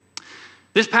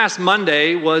This past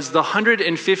Monday was the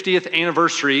 150th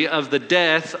anniversary of the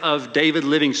death of David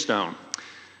Livingstone.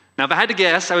 Now, if I had to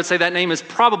guess, I would say that name is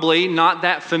probably not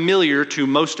that familiar to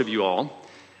most of you all,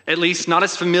 at least not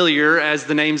as familiar as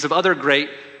the names of other great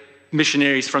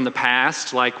missionaries from the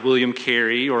past, like William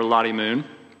Carey or Lottie Moon.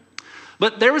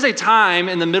 But there was a time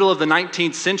in the middle of the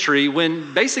 19th century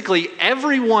when basically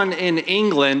everyone in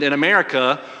England and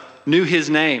America knew his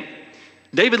name.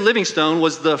 David Livingstone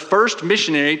was the first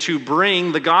missionary to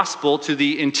bring the gospel to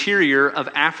the interior of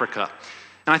Africa.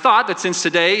 And I thought that since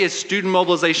today is Student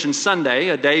Mobilization Sunday,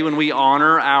 a day when we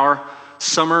honor our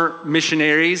summer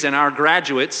missionaries and our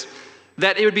graduates,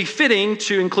 that it would be fitting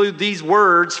to include these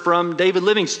words from David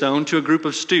Livingstone to a group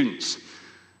of students.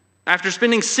 After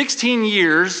spending 16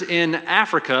 years in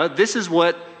Africa, this is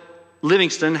what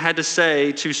Livingstone had to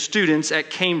say to students at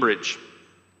Cambridge.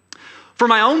 For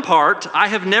my own part, I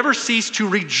have never ceased to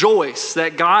rejoice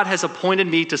that God has appointed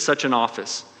me to such an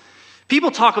office. People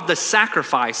talk of the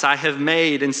sacrifice I have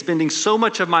made in spending so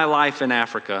much of my life in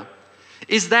Africa.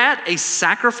 Is that a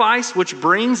sacrifice which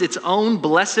brings its own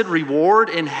blessed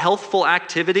reward in healthful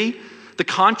activity, the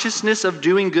consciousness of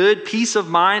doing good, peace of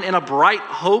mind, and a bright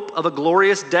hope of a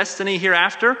glorious destiny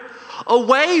hereafter?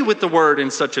 Away with the word in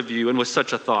such a view and with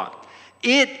such a thought.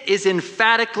 It is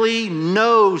emphatically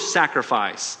no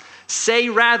sacrifice. Say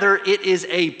rather, it is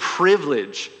a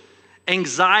privilege.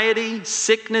 Anxiety,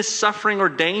 sickness, suffering, or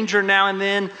danger now and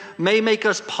then may make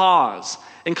us pause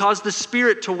and cause the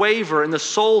spirit to waver and the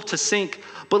soul to sink.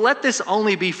 But let this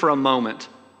only be for a moment.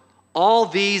 All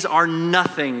these are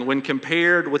nothing when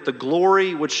compared with the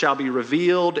glory which shall be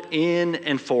revealed in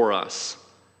and for us.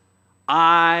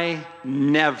 I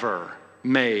never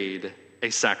made a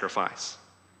sacrifice,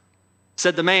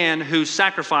 said the man who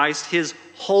sacrificed his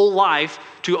whole life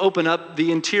to open up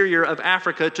the interior of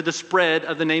Africa to the spread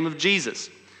of the name of Jesus.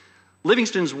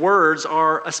 Livingstone's words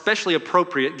are especially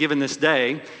appropriate given this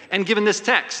day and given this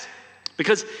text,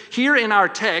 because here in our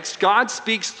text, God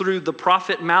speaks through the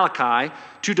prophet Malachi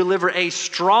to deliver a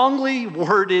strongly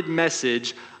worded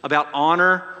message about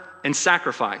honor and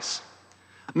sacrifice.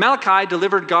 Malachi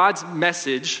delivered God's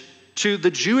message to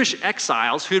the Jewish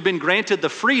exiles who had been granted the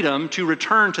freedom to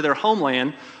return to their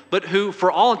homeland, but who, for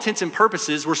all intents and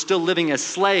purposes, were still living as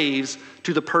slaves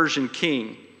to the Persian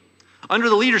king. Under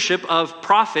the leadership of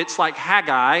prophets like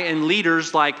Haggai and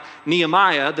leaders like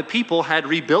Nehemiah, the people had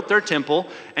rebuilt their temple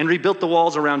and rebuilt the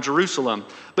walls around Jerusalem.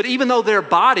 But even though their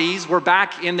bodies were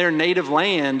back in their native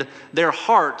land, their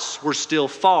hearts were still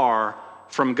far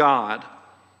from God.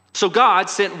 So God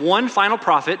sent one final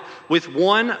prophet with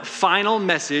one final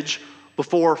message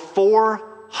before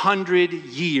 400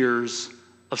 years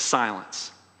of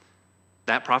silence.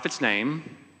 That prophet's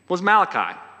name was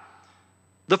Malachi.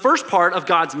 The first part of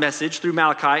God's message through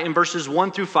Malachi in verses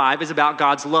 1 through 5 is about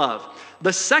God's love.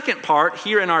 The second part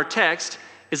here in our text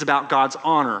is about God's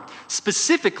honor,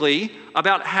 specifically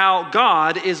about how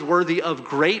God is worthy of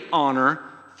great honor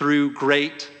through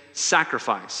great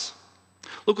sacrifice.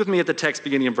 Look with me at the text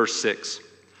beginning in verse 6.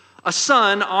 A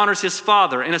son honors his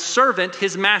father, and a servant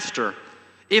his master.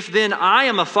 If then I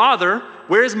am a father,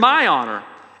 where is my honor?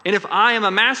 And if I am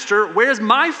a master, where is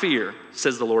my fear?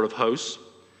 Says the Lord of hosts.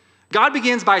 God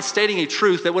begins by stating a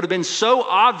truth that would have been so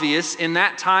obvious in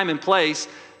that time and place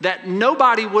that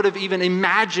nobody would have even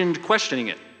imagined questioning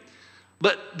it.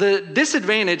 But the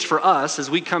disadvantage for us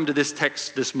as we come to this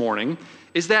text this morning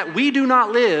is that we do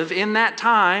not live in that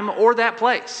time or that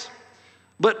place.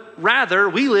 But rather,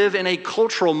 we live in a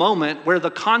cultural moment where the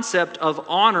concept of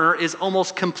honor is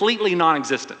almost completely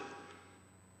non-existent.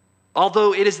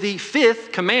 Although it is the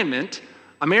fifth commandment,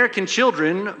 American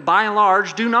children, by and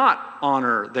large, do not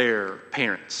honor their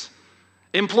parents.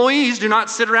 Employees do not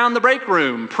sit around the break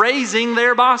room praising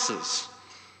their bosses.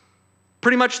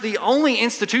 Pretty much the only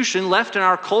institution left in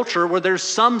our culture where there's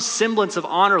some semblance of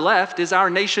honor left is our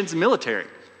nation's military.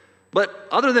 But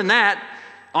other than that,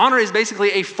 honor is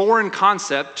basically a foreign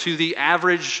concept to the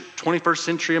average 21st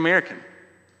century American.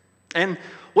 And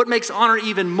what makes honor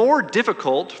even more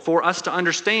difficult for us to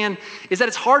understand is that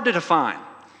it's hard to define.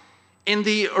 In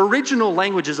the original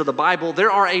languages of the Bible,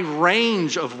 there are a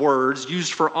range of words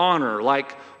used for honor,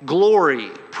 like glory,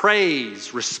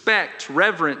 praise, respect,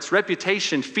 reverence,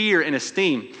 reputation, fear, and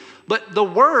esteem. But the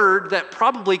word that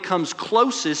probably comes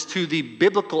closest to the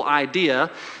biblical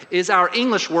idea is our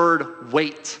English word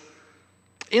weight.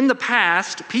 In the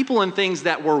past, people and things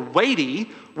that were weighty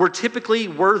were typically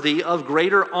worthy of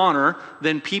greater honor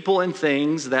than people and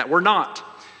things that were not.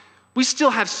 We still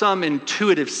have some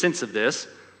intuitive sense of this.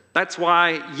 That's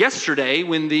why yesterday,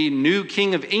 when the new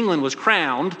King of England was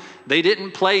crowned, they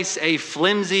didn't place a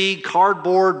flimsy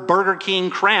cardboard Burger King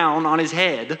crown on his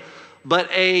head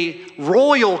but a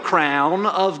royal crown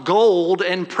of gold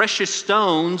and precious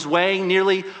stones weighing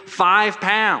nearly 5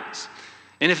 pounds.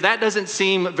 And if that doesn't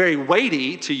seem very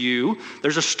weighty to you,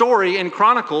 there's a story in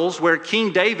Chronicles where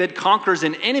King David conquers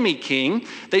an enemy king.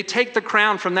 They take the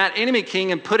crown from that enemy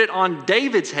king and put it on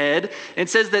David's head, and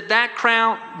says that that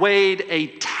crown weighed a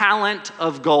talent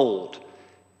of gold.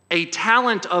 A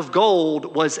talent of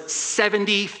gold was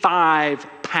 75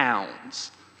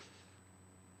 pounds.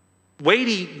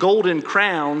 Weighty golden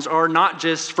crowns are not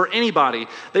just for anybody.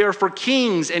 They are for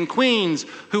kings and queens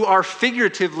who are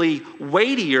figuratively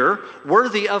weightier,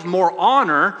 worthy of more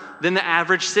honor than the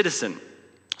average citizen.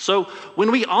 So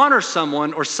when we honor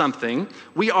someone or something,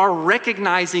 we are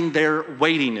recognizing their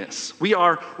weightiness. We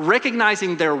are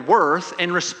recognizing their worth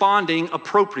and responding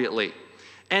appropriately.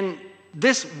 And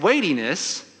this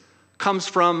weightiness comes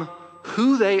from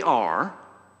who they are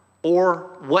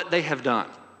or what they have done.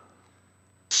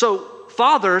 So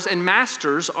fathers and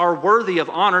masters are worthy of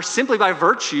honor simply by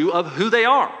virtue of who they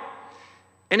are.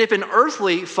 And if an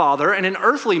earthly father and an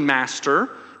earthly master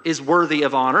is worthy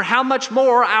of honor, how much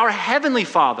more our heavenly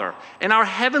Father and our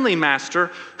heavenly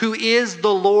Master, who is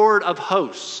the Lord of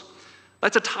hosts.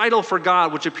 That's a title for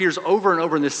God which appears over and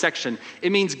over in this section.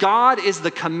 It means God is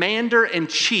the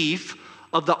commander-in-chief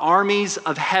of the armies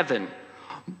of heaven.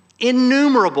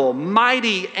 Innumerable,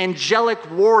 mighty,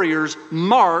 angelic warriors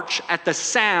march at the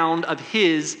sound of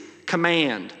his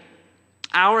command.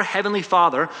 Our heavenly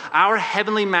Father, our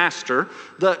heavenly Master,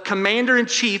 the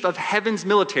commander-in-chief of heaven's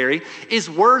military, is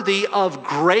worthy of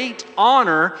great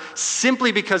honor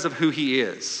simply because of who he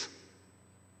is.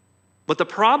 But the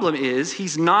problem is,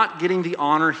 he's not getting the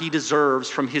honor he deserves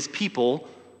from his people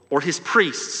or his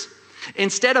priests.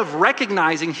 Instead of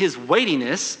recognizing his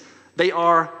weightiness, they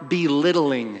are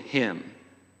belittling him.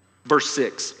 Verse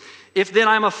 6, if then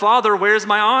I'm a father, where's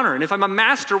my honor? And if I'm a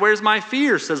master, where's my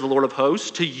fear, says the Lord of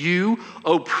hosts, to you,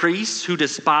 O priests who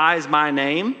despise my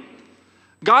name?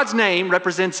 God's name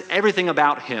represents everything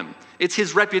about him. It's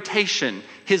his reputation,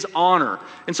 his honor.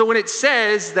 And so when it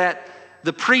says that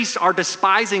the priests are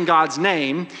despising God's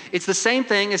name, it's the same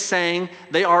thing as saying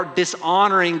they are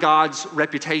dishonoring God's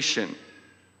reputation.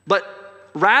 But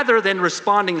rather than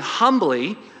responding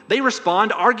humbly, they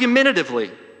respond argumentatively.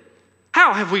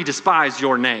 How have we despised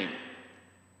your name?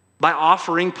 By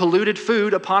offering polluted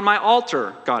food upon my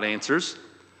altar, God answers.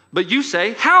 But you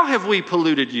say, how have we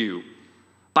polluted you?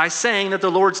 By saying that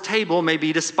the Lord's table may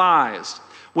be despised.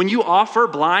 When you offer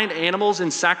blind animals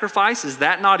in sacrifice, is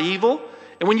that not evil?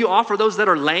 And when you offer those that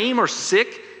are lame or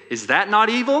sick, is that not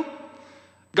evil?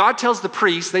 God tells the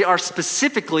priests they are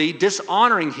specifically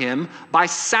dishonoring him by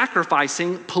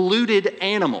sacrificing polluted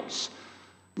animals.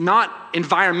 Not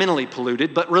environmentally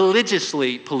polluted, but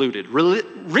religiously polluted,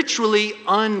 ritually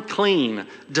unclean,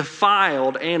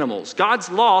 defiled animals. God's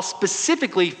law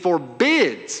specifically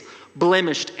forbids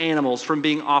blemished animals from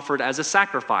being offered as a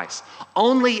sacrifice.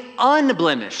 Only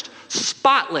unblemished,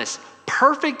 spotless,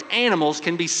 perfect animals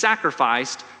can be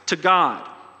sacrificed to God.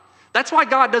 That's why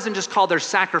God doesn't just call their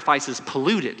sacrifices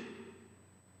polluted.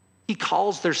 He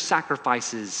calls their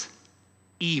sacrifices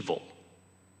evil.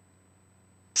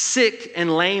 Sick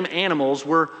and lame animals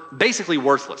were basically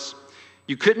worthless.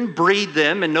 You couldn't breed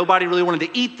them, and nobody really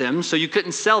wanted to eat them, so you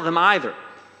couldn't sell them either.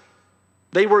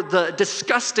 They were the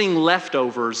disgusting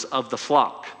leftovers of the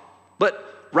flock.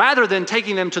 But rather than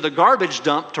taking them to the garbage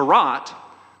dump to rot,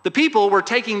 the people were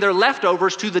taking their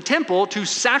leftovers to the temple to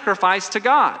sacrifice to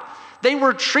God. They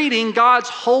were treating God's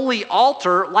holy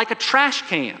altar like a trash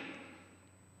can.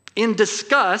 In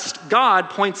disgust, God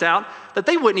points out that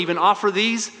they wouldn't even offer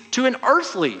these to an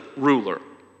earthly ruler.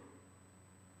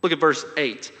 Look at verse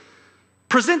 8.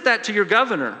 Present that to your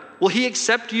governor. Will he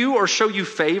accept you or show you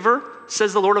favor,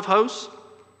 says the Lord of hosts?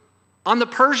 On the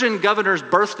Persian governor's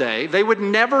birthday, they would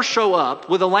never show up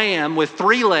with a lamb with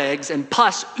 3 legs and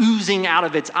pus oozing out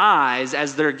of its eyes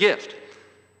as their gift.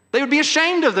 They would be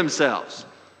ashamed of themselves.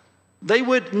 They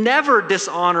would never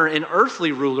dishonor an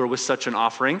earthly ruler with such an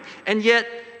offering, and yet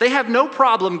they have no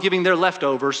problem giving their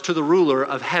leftovers to the ruler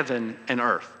of heaven and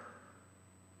earth.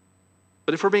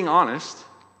 But if we're being honest,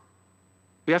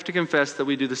 we have to confess that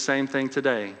we do the same thing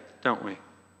today, don't we?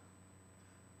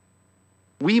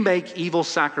 We make evil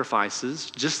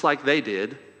sacrifices just like they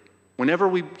did whenever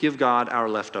we give God our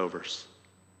leftovers.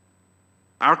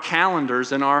 Our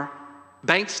calendars and our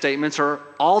bank statements are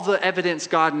all the evidence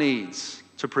God needs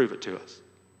to prove it to us.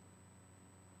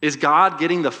 Is God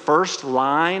getting the first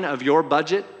line of your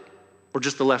budget or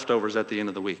just the leftovers at the end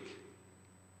of the week?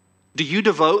 Do you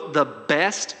devote the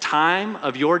best time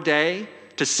of your day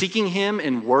to seeking him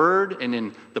in word and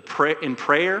in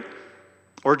prayer,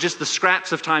 or just the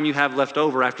scraps of time you have left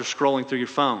over after scrolling through your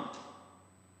phone?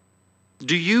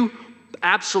 Do you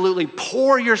absolutely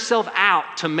pour yourself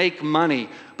out to make money,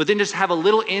 but then just have a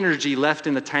little energy left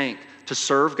in the tank to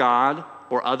serve God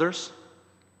or others?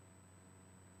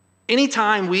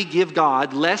 Anytime we give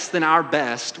God less than our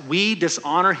best, we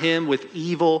dishonor him with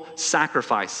evil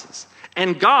sacrifices.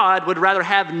 And God would rather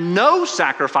have no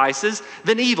sacrifices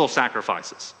than evil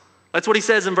sacrifices. That's what he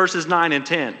says in verses 9 and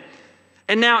 10.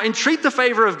 And now entreat the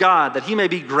favor of God that he may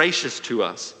be gracious to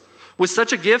us. With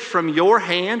such a gift from your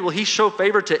hand, will he show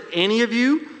favor to any of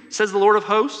you, says the Lord of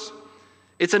hosts?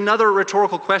 It's another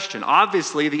rhetorical question.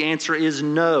 Obviously, the answer is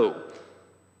no.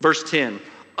 Verse 10,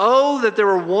 oh, that there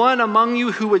were one among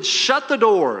you who would shut the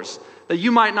doors, that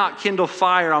you might not kindle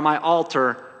fire on my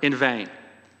altar in vain.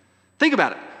 Think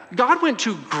about it. God went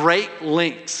to great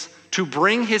lengths to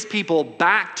bring his people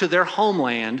back to their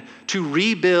homeland to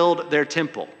rebuild their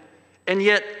temple. And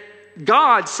yet,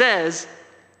 God says,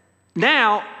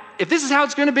 now, if this is how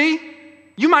it's going to be,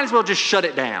 you might as well just shut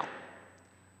it down.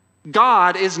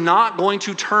 God is not going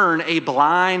to turn a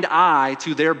blind eye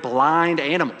to their blind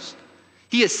animals.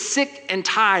 He is sick and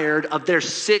tired of their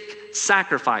sick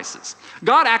sacrifices.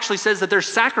 God actually says that their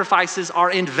sacrifices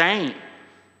are in vain.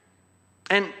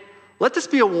 And let this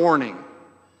be a warning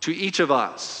to each of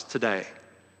us today,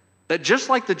 that just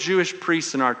like the Jewish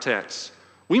priests in our text,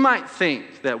 we might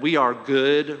think that we are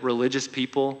good religious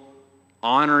people,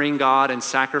 honoring God and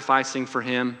sacrificing for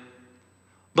him.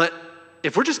 But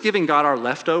if we're just giving God our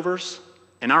leftovers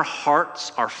and our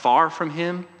hearts are far from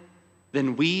him,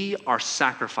 then we are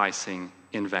sacrificing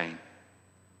in vain.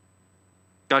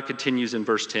 God continues in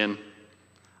verse 10,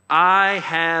 I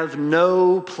have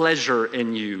no pleasure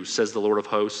in you, says the Lord of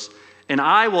hosts, and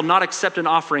I will not accept an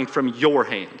offering from your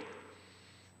hand.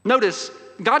 Notice,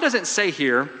 God doesn't say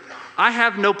here, I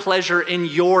have no pleasure in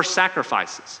your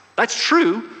sacrifices. That's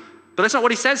true, but that's not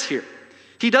what he says here.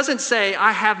 He doesn't say,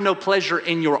 I have no pleasure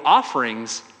in your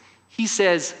offerings. He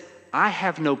says, I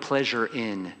have no pleasure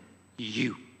in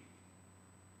you.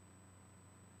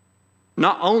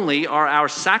 Not only are our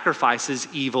sacrifices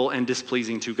evil and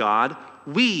displeasing to God,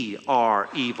 we are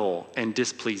evil and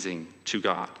displeasing to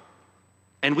God.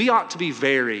 And we ought to be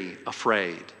very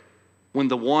afraid when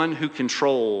the one who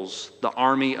controls the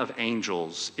army of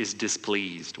angels is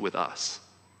displeased with us.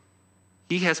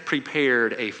 He has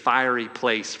prepared a fiery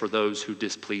place for those who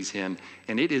displease him,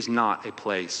 and it is not a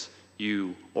place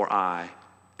you or I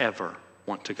ever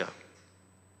want to go.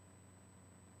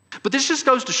 But this just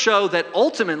goes to show that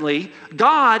ultimately,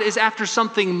 God is after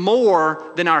something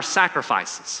more than our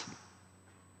sacrifices.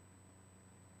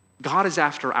 God is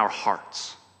after our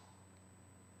hearts.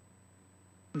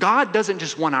 God doesn't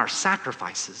just want our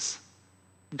sacrifices.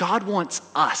 God wants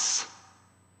us.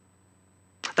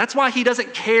 That's why he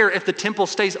doesn't care if the temple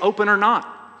stays open or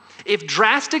not. If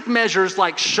drastic measures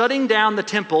like shutting down the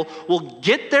temple will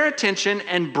get their attention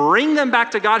and bring them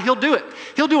back to God, he'll do it.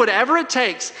 He'll do whatever it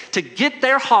takes to get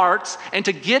their hearts and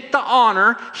to get the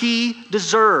honor he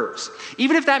deserves,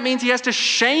 even if that means he has to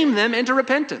shame them into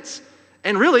repentance.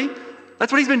 And really,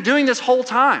 that's what he's been doing this whole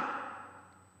time.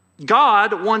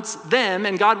 God wants them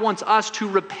and God wants us to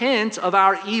repent of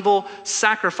our evil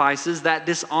sacrifices that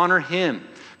dishonor him.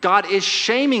 God is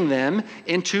shaming them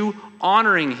into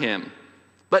honoring him.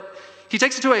 But he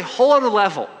takes it to a whole other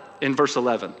level in verse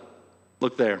 11.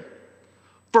 Look there.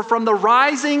 For from the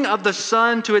rising of the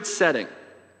sun to its setting,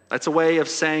 that's a way of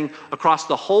saying across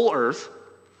the whole earth,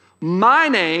 my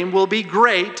name will be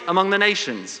great among the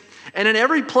nations. And in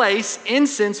every place,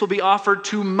 incense will be offered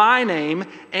to my name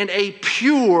and a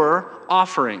pure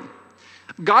offering.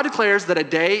 God declares that a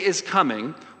day is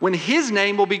coming when his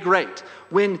name will be great,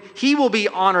 when he will be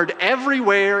honored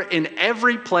everywhere in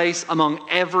every place among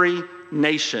every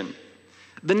nation.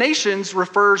 The nations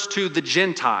refers to the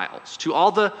Gentiles, to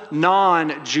all the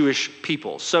non-Jewish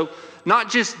people. So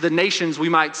not just the nations we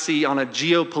might see on a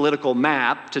geopolitical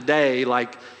map today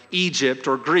like Egypt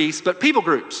or Greece, but people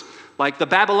groups like the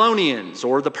Babylonians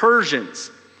or the Persians.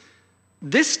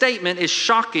 This statement is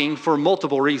shocking for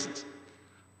multiple reasons.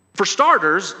 For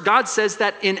starters, God says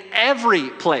that in every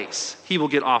place he will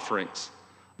get offerings.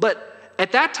 But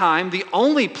at that time, the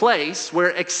only place where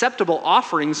acceptable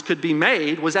offerings could be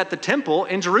made was at the temple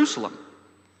in Jerusalem.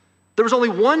 There was only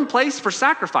one place for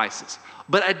sacrifices.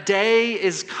 But a day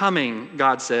is coming,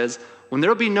 God says, when there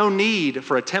will be no need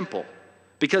for a temple,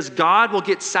 because God will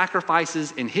get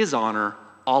sacrifices in his honor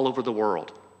all over the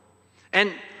world.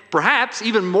 And perhaps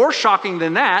even more shocking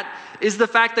than that is the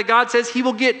fact that God says he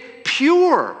will get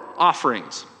pure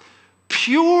offerings.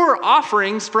 Pure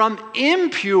offerings from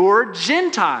impure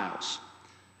Gentiles.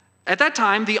 At that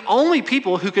time, the only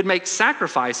people who could make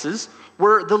sacrifices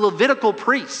were the Levitical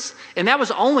priests, and that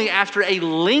was only after a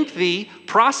lengthy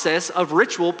process of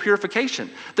ritual purification.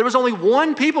 There was only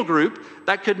one people group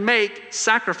that could make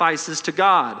sacrifices to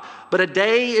God. But a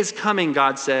day is coming,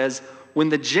 God says, when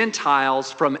the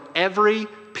Gentiles from every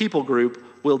people group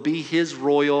will be his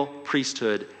royal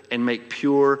priesthood and make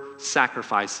pure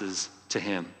sacrifices to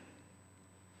him.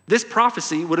 This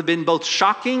prophecy would have been both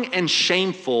shocking and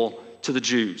shameful to the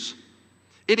Jews.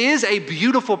 It is a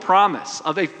beautiful promise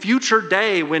of a future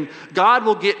day when God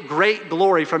will get great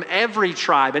glory from every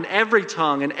tribe and every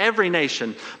tongue and every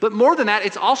nation. But more than that,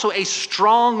 it's also a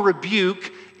strong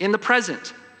rebuke in the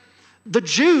present. The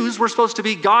Jews were supposed to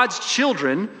be God's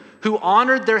children who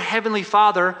honored their heavenly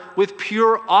Father with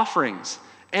pure offerings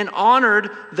and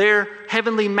honored their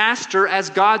heavenly master as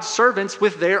God's servants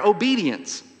with their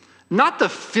obedience. Not the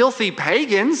filthy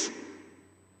pagans.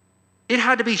 It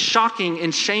had to be shocking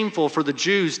and shameful for the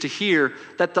Jews to hear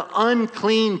that the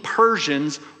unclean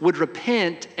Persians would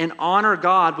repent and honor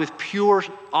God with pure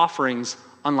offerings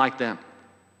unlike them.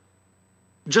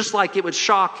 Just like it would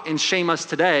shock and shame us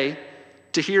today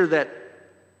to hear that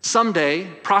someday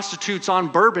prostitutes on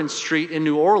Bourbon Street in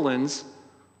New Orleans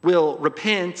will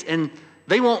repent and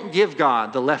they won't give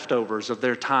God the leftovers of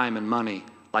their time and money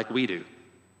like we do.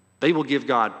 They will give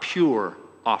God pure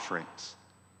offerings.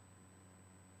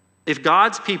 If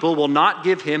God's people will not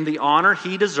give him the honor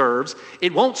he deserves,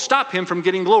 it won't stop him from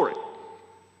getting glory.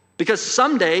 Because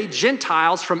someday,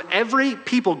 Gentiles from every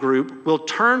people group will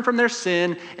turn from their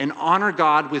sin and honor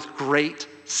God with great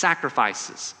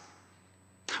sacrifices.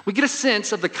 We get a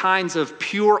sense of the kinds of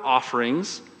pure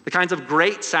offerings, the kinds of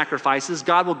great sacrifices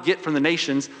God will get from the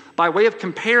nations by way of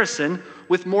comparison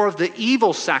with more of the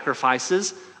evil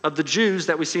sacrifices of the Jews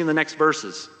that we see in the next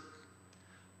verses.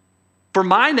 For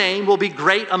my name will be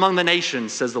great among the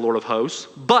nations, says the Lord of hosts.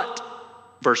 But,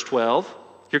 verse 12,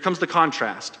 here comes the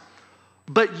contrast.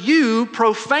 But you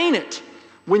profane it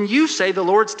when you say the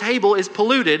Lord's table is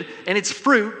polluted and its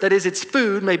fruit, that is its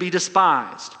food, may be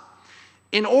despised.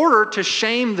 In order to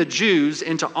shame the Jews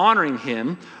into honoring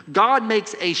him, God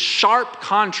makes a sharp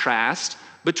contrast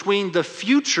between the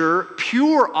future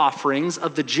pure offerings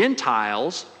of the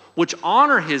Gentiles, which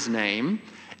honor his name,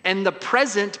 and the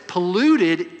present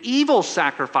polluted evil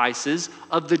sacrifices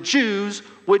of the Jews,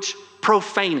 which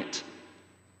profane it.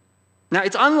 Now,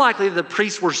 it's unlikely the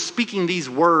priests were speaking these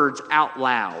words out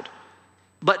loud,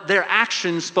 but their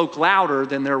actions spoke louder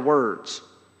than their words.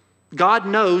 God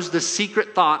knows the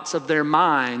secret thoughts of their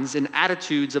minds and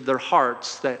attitudes of their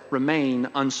hearts that remain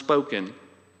unspoken.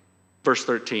 Verse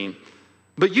 13,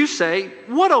 but you say,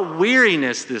 what a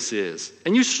weariness this is,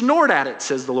 and you snort at it,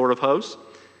 says the Lord of hosts.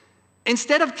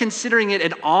 Instead of considering it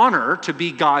an honor to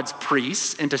be God's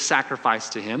priests and to sacrifice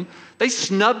to him, they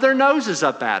snub their noses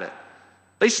up at it.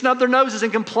 They snub their noses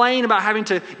and complain about having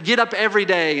to get up every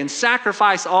day and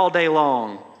sacrifice all day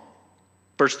long.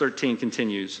 Verse 13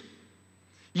 continues.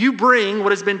 You bring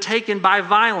what has been taken by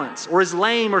violence or is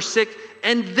lame or sick,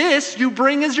 and this you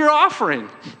bring as your offering.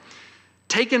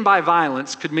 Taken by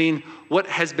violence could mean what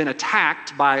has been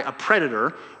attacked by a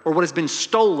predator or what has been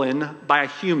stolen by a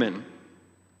human.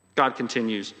 God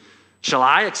continues, shall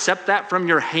I accept that from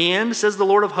your hand, says the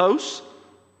Lord of hosts?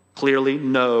 Clearly,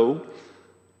 no.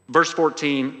 Verse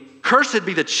 14, cursed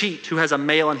be the cheat who has a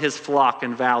male in his flock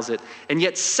and vows it, and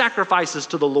yet sacrifices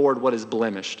to the Lord what is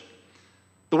blemished.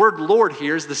 The word Lord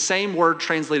here is the same word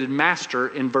translated master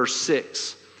in verse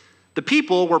 6. The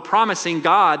people were promising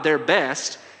God their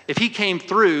best if he came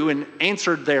through and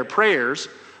answered their prayers.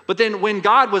 But then when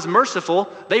God was merciful,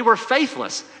 they were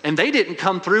faithless, and they didn't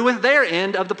come through with their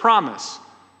end of the promise.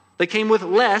 They came with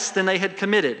less than they had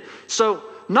committed. So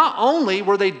not only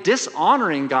were they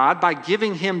dishonoring God by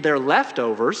giving him their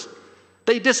leftovers,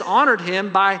 they dishonored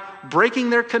him by breaking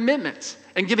their commitments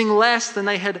and giving less than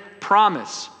they had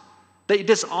promised. They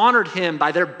dishonored him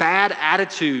by their bad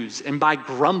attitudes and by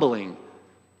grumbling.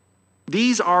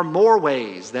 These are more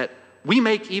ways that we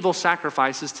make evil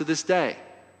sacrifices to this day.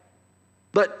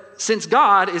 But since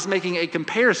God is making a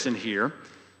comparison here,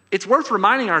 it's worth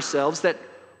reminding ourselves that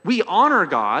we honor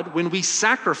God when we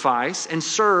sacrifice and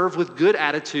serve with good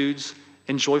attitudes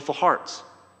and joyful hearts.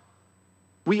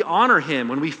 We honor him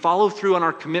when we follow through on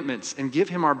our commitments and give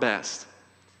him our best.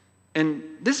 And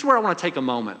this is where I want to take a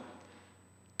moment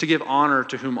to give honor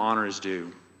to whom honor is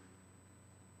due.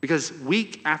 Because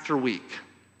week after week,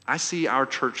 I see our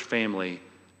church family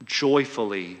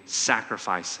joyfully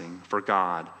sacrificing for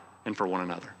God and for one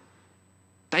another.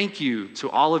 Thank you to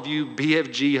all of you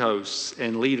BFG hosts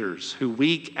and leaders who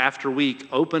week after week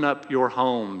open up your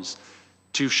homes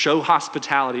to show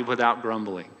hospitality without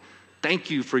grumbling. Thank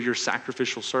you for your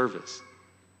sacrificial service.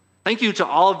 Thank you to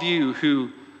all of you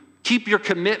who Keep your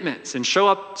commitments and show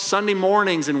up Sunday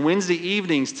mornings and Wednesday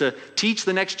evenings to teach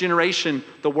the next generation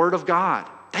the Word of God.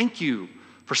 Thank you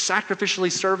for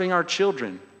sacrificially serving our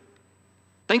children.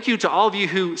 Thank you to all of you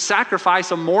who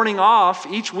sacrifice a morning off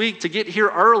each week to get here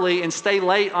early and stay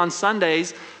late on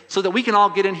Sundays so that we can all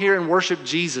get in here and worship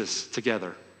Jesus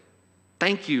together.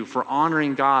 Thank you for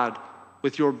honoring God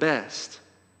with your best.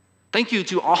 Thank you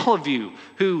to all of you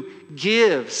who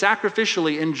give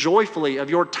sacrificially and joyfully of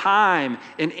your time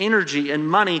and energy and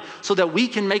money so that we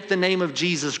can make the name of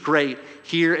Jesus great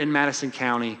here in Madison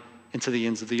County and to the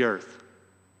ends of the earth.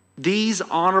 These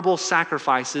honorable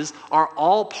sacrifices are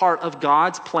all part of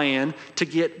God's plan to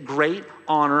get great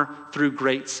honor through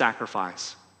great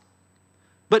sacrifice.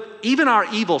 But even our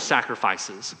evil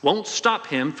sacrifices won't stop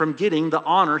him from getting the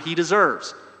honor he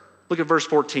deserves. Look at verse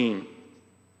 14.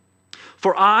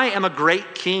 For I am a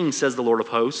great king, says the Lord of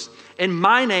hosts, and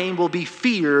my name will be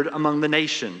feared among the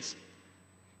nations.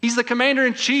 He's the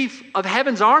commander-in-chief of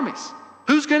heaven's armies.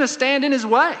 Who's going to stand in his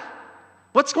way?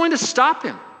 What's going to stop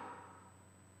him?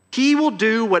 He will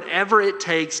do whatever it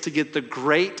takes to get the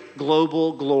great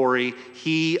global glory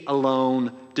he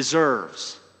alone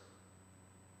deserves.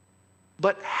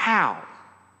 But how?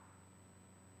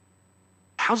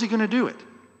 How's he going to do it?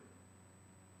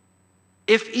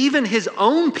 If even his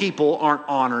own people aren't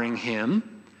honoring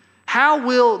him, how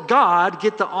will God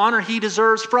get the honor he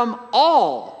deserves from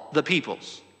all the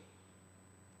peoples?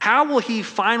 How will he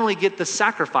finally get the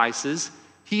sacrifices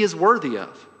he is worthy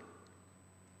of?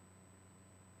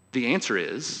 The answer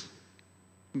is,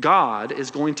 God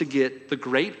is going to get the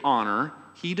great honor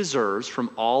he deserves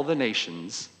from all the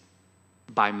nations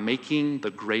by making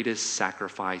the greatest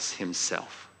sacrifice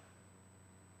himself.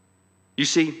 You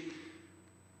see,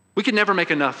 we can never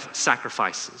make enough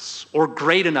sacrifices or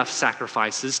great enough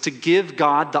sacrifices to give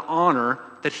God the honor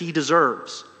that he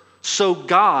deserves. So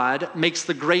God makes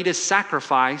the greatest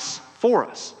sacrifice for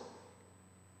us.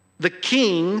 The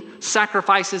king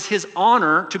sacrifices his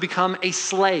honor to become a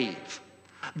slave.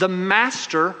 The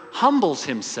master humbles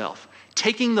himself,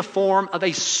 taking the form of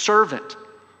a servant.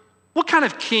 What kind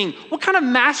of king, what kind of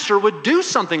master would do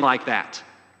something like that?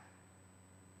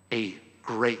 A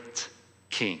great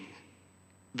king.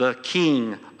 The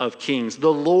King of Kings,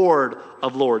 the Lord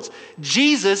of Lords.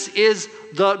 Jesus is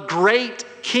the great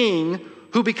king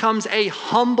who becomes a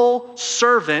humble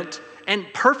servant and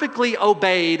perfectly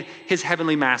obeyed his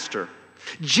heavenly master.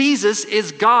 Jesus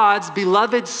is God's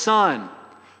beloved Son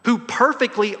who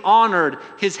perfectly honored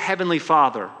his heavenly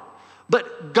Father.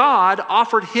 But God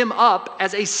offered him up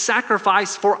as a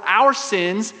sacrifice for our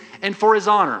sins and for his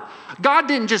honor. God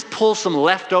didn't just pull some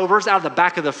leftovers out of the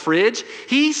back of the fridge.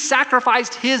 He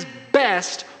sacrificed his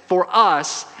best for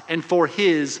us and for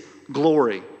his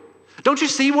glory. Don't you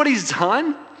see what he's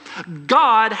done?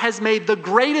 God has made the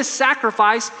greatest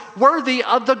sacrifice worthy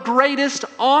of the greatest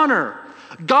honor.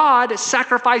 God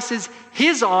sacrifices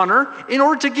his honor in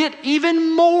order to get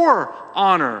even more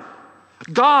honor.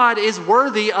 God is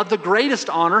worthy of the greatest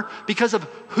honor because of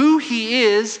who he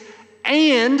is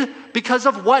and because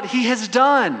of what he has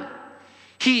done.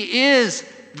 He is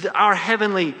our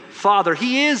heavenly Father.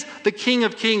 He is the King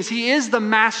of Kings. He is the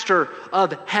master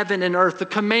of heaven and earth, the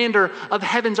commander of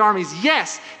heaven's armies.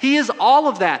 Yes, he is all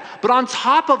of that. But on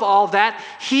top of all that,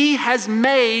 he has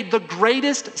made the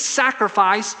greatest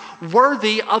sacrifice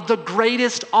worthy of the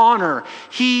greatest honor.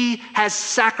 He has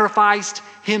sacrificed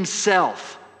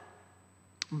himself.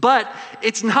 But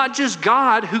it's not just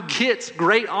God who gets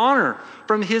great honor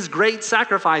from his great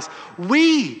sacrifice.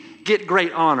 We get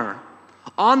great honor.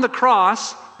 On the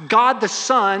cross, God the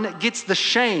Son gets the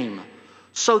shame,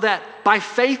 so that by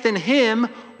faith in him,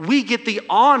 we get the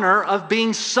honor of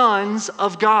being sons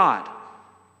of God.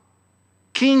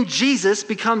 King Jesus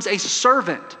becomes a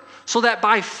servant, so that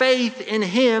by faith in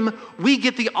him, we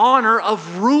get the honor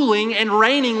of ruling and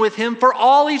reigning with him for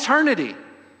all eternity.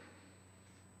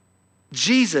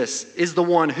 Jesus is the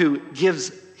one who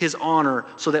gives his honor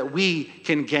so that we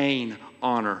can gain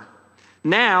honor.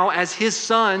 Now, as his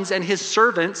sons and his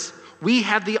servants, we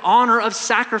have the honor of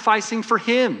sacrificing for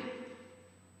him.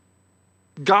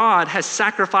 God has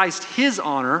sacrificed his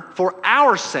honor for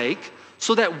our sake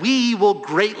so that we will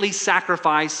greatly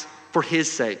sacrifice for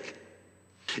his sake.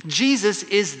 Jesus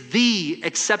is the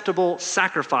acceptable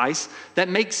sacrifice that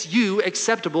makes you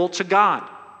acceptable to God.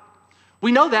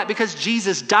 We know that because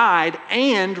Jesus died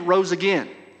and rose again.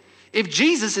 If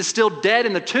Jesus is still dead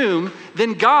in the tomb,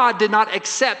 then God did not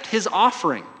accept his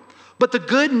offering. But the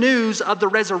good news of the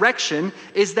resurrection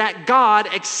is that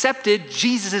God accepted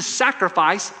Jesus'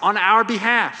 sacrifice on our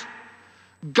behalf.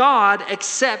 God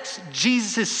accepts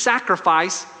Jesus'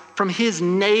 sacrifice from his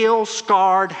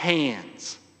nail-scarred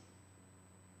hands.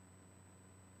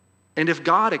 And if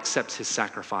God accepts his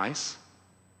sacrifice,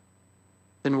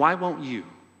 then why won't you?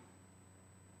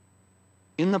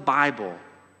 In the Bible,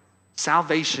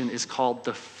 salvation is called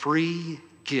the free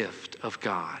gift of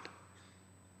God.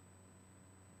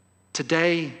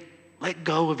 Today, let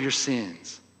go of your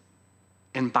sins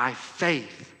and by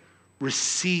faith,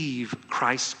 receive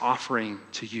Christ's offering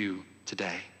to you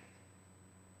today.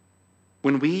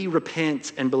 When we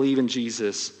repent and believe in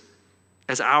Jesus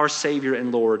as our Savior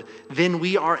and Lord, then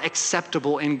we are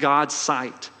acceptable in God's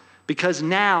sight because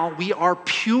now we are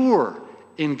pure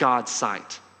in God's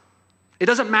sight. It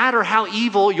doesn't matter how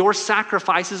evil your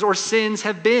sacrifices or sins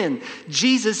have been.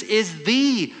 Jesus is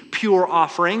the pure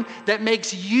offering that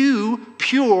makes you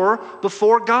pure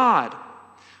before God.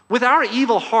 With our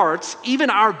evil hearts, even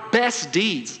our best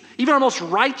deeds, even our most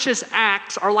righteous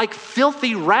acts are like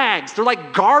filthy rags. They're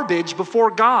like garbage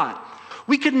before God.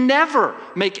 We could never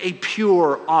make a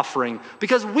pure offering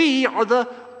because we are the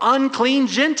unclean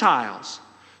Gentiles.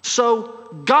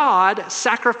 So God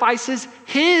sacrifices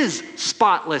his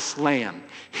spotless lamb,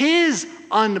 his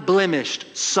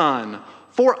unblemished son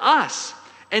for us.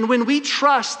 And when we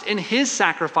trust in his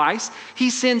sacrifice, he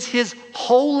sends his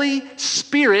Holy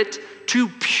Spirit to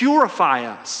purify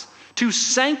us, to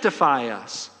sanctify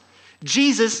us.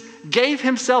 Jesus gave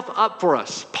himself up for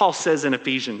us, Paul says in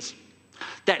Ephesians,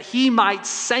 that he might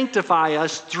sanctify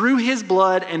us through his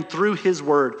blood and through his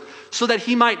word, so that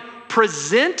he might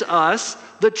present us,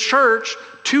 the church,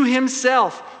 to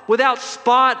himself without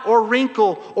spot or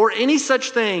wrinkle or any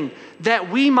such thing, that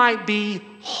we might be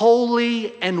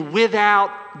holy and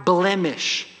without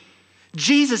blemish.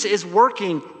 Jesus is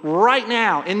working right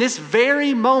now in this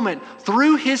very moment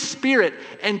through his Spirit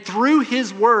and through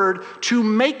his word to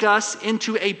make us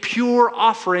into a pure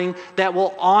offering that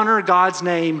will honor God's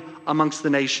name amongst the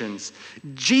nations.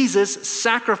 Jesus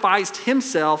sacrificed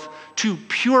himself to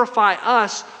purify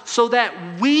us so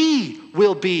that we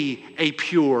will be a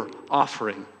pure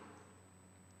offering.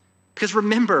 Because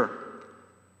remember,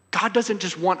 God doesn't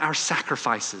just want our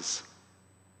sacrifices.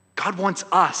 God wants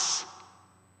us.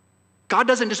 God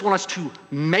doesn't just want us to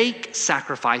make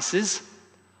sacrifices.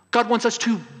 God wants us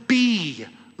to be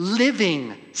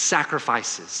living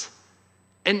sacrifices.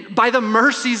 And by the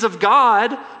mercies of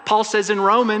God, Paul says in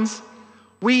Romans,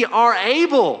 we are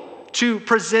able to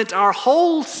present our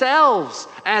whole selves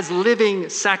as living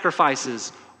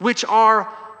sacrifices, which are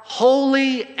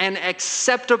holy and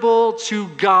acceptable to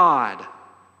God.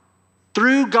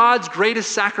 Through God's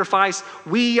greatest sacrifice,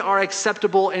 we are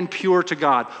acceptable and pure to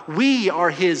God. We are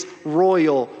his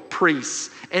royal priests.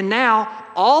 And now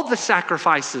all the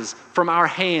sacrifices from our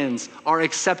hands are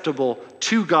acceptable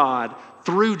to God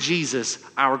through Jesus,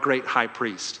 our great high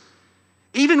priest.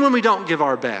 Even when we don't give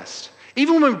our best,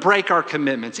 even when we break our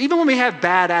commitments, even when we have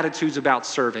bad attitudes about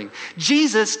serving,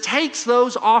 Jesus takes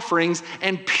those offerings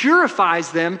and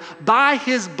purifies them by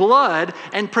his blood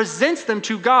and presents them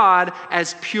to God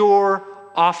as pure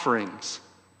offerings.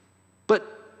 But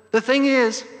the thing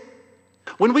is,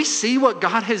 when we see what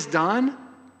God has done,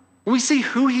 when we see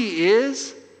who he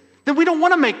is, then we don't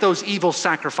want to make those evil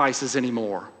sacrifices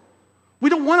anymore. We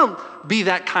don't want to be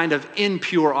that kind of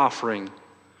impure offering.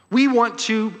 We want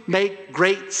to make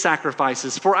great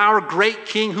sacrifices for our great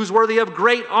King who's worthy of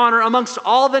great honor amongst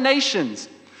all the nations.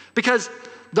 Because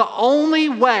the only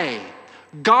way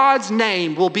God's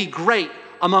name will be great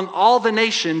among all the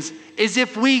nations is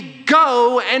if we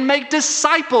go and make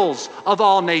disciples of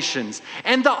all nations.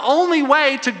 And the only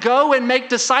way to go and make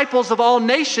disciples of all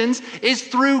nations is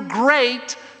through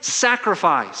great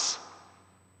sacrifice.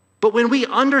 But when we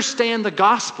understand the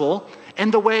gospel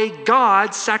and the way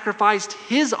God sacrificed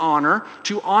his honor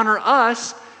to honor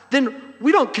us, then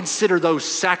we don't consider those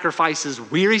sacrifices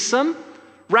wearisome.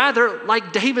 Rather,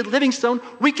 like David Livingstone,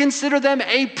 we consider them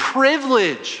a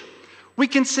privilege. We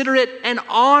consider it an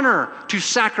honor to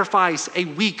sacrifice a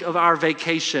week of our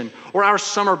vacation or our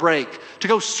summer break to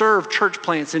go serve church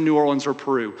plants in New Orleans or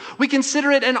Peru. We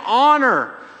consider it an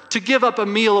honor to give up a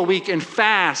meal a week and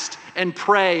fast and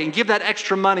pray and give that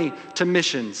extra money to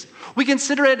missions. We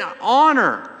consider it an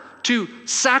honor to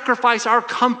sacrifice our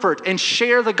comfort and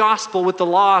share the gospel with the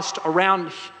lost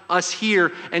around us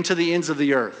here and to the ends of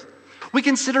the earth. We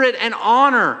consider it an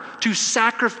honor to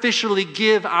sacrificially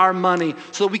give our money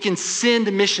so that we can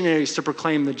send missionaries to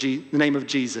proclaim the name of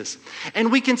Jesus. And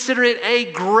we consider it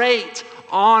a great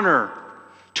honor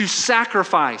to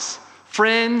sacrifice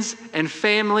friends and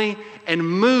family and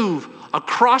move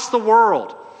across the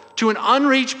world to an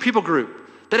unreached people group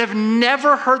that have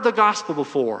never heard the gospel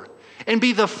before and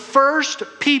be the first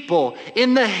people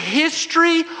in the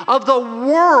history of the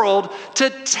world to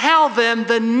tell them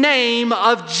the name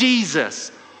of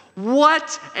Jesus.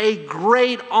 What a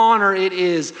great honor it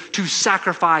is to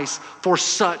sacrifice for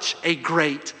such a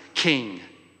great king.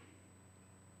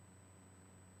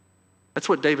 That's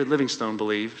what David Livingstone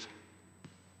believed.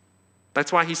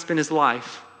 That's why he spent his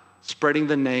life spreading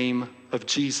the name of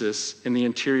Jesus in the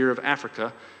interior of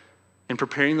Africa and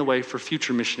preparing the way for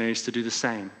future missionaries to do the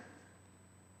same.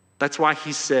 That's why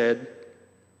he said,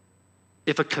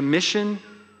 if a commission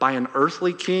by an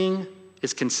earthly king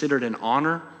is considered an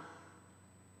honor,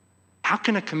 how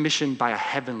can a commission by a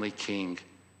heavenly king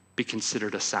be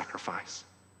considered a sacrifice?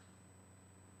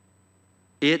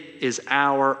 It is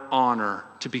our honor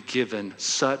to be given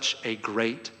such a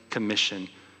great commission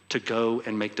to go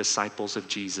and make disciples of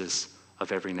Jesus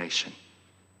of every nation.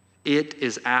 It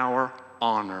is our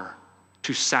honor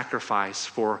to sacrifice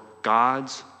for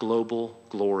God's global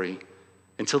glory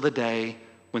until the day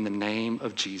when the name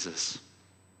of Jesus,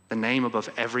 the name above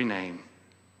every name,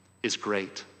 is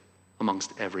great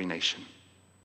amongst every nation.